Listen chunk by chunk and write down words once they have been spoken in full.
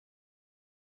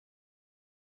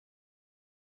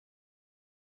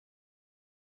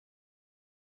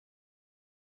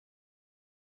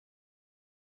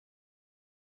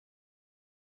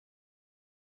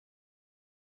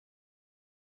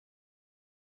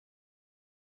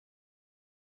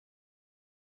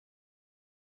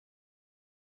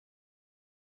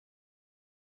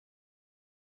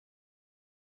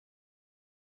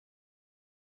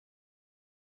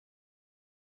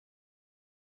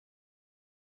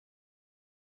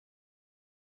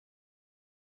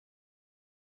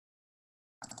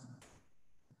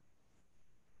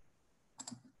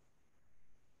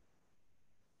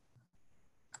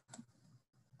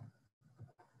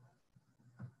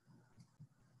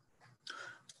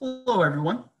Hello,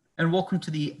 everyone, and welcome to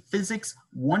the Physics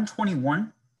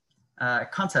 121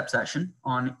 concept session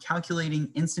on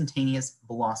calculating instantaneous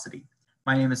velocity.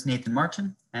 My name is Nathan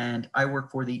Martin, and I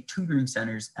work for the tutoring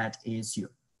centers at ASU.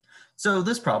 So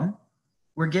this problem,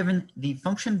 we're given the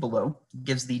function below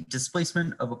gives the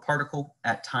displacement of a particle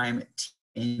at time t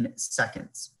in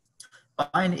seconds.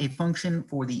 Find a function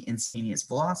for the instantaneous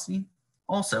velocity.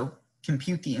 Also,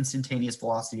 compute the instantaneous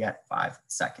velocity at 5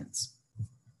 seconds.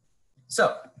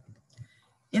 So,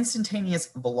 instantaneous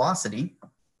velocity,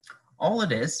 all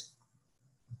it is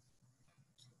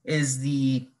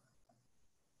the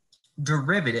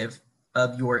derivative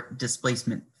of your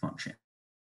displacement function.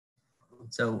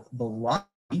 So,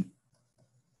 velocity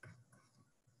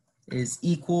is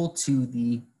equal to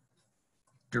the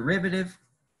derivative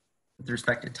with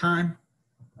respect to time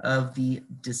of the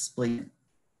displacement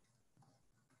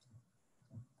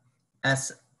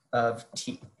s of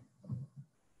t.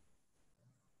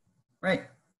 Right.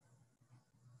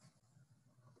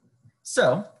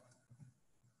 So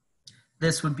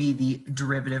this would be the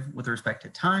derivative with respect to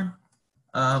time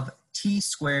of t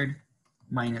squared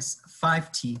minus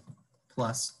 5t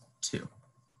plus 2.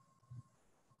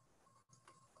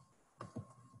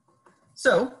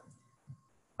 So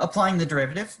applying the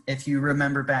derivative, if you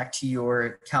remember back to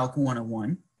your Calc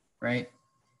 101, right,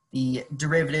 the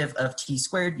derivative of t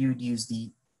squared, you'd use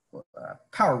the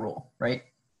power rule, right?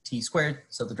 T squared,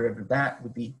 so the derivative of that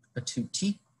would be a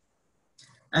 2t.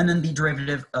 And then the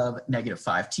derivative of negative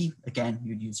 5t, again,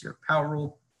 you'd use your power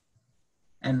rule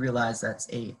and realize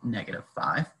that's a negative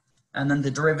 5. And then the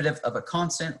derivative of a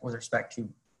constant with respect to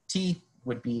t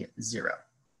would be 0.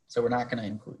 So we're not going to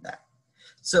include that.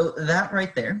 So that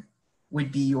right there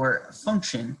would be your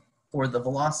function for the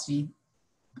velocity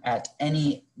at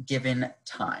any given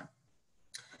time.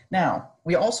 Now,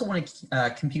 we also want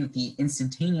to compute the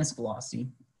instantaneous velocity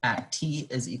at t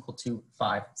is equal to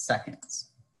 5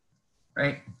 seconds,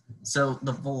 right? So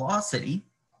the velocity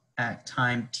at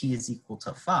time t is equal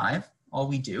to 5, all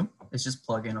we do is just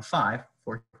plug in a 5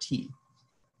 for t.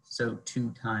 So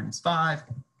 2 times 5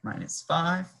 minus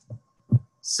 5.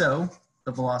 So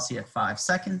the velocity at 5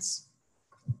 seconds,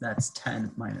 that's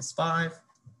 10 minus 5.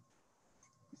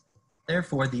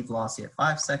 Therefore, the velocity at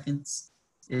 5 seconds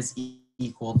is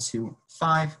equal to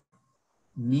 5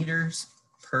 meters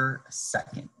per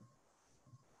second.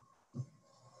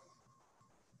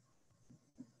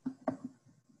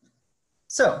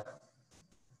 So,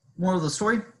 moral of the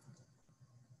story,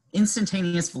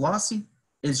 instantaneous velocity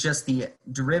is just the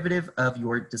derivative of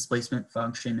your displacement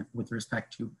function with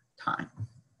respect to time.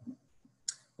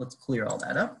 Let's clear all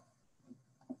that up.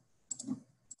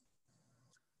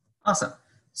 Awesome.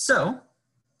 So,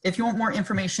 if you want more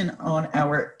information on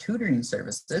our tutoring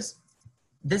services,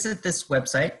 visit this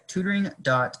website,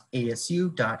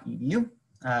 tutoring.asu.edu.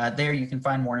 There you can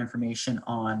find more information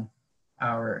on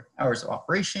our hours of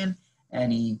operation,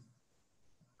 any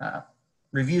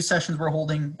review sessions we're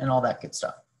holding, and all that good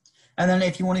stuff. And then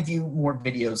if you want to view more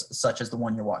videos such as the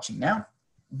one you're watching now,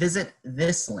 visit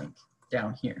this link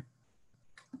down here.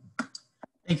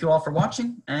 Thank you all for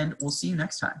watching, and we'll see you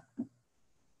next time.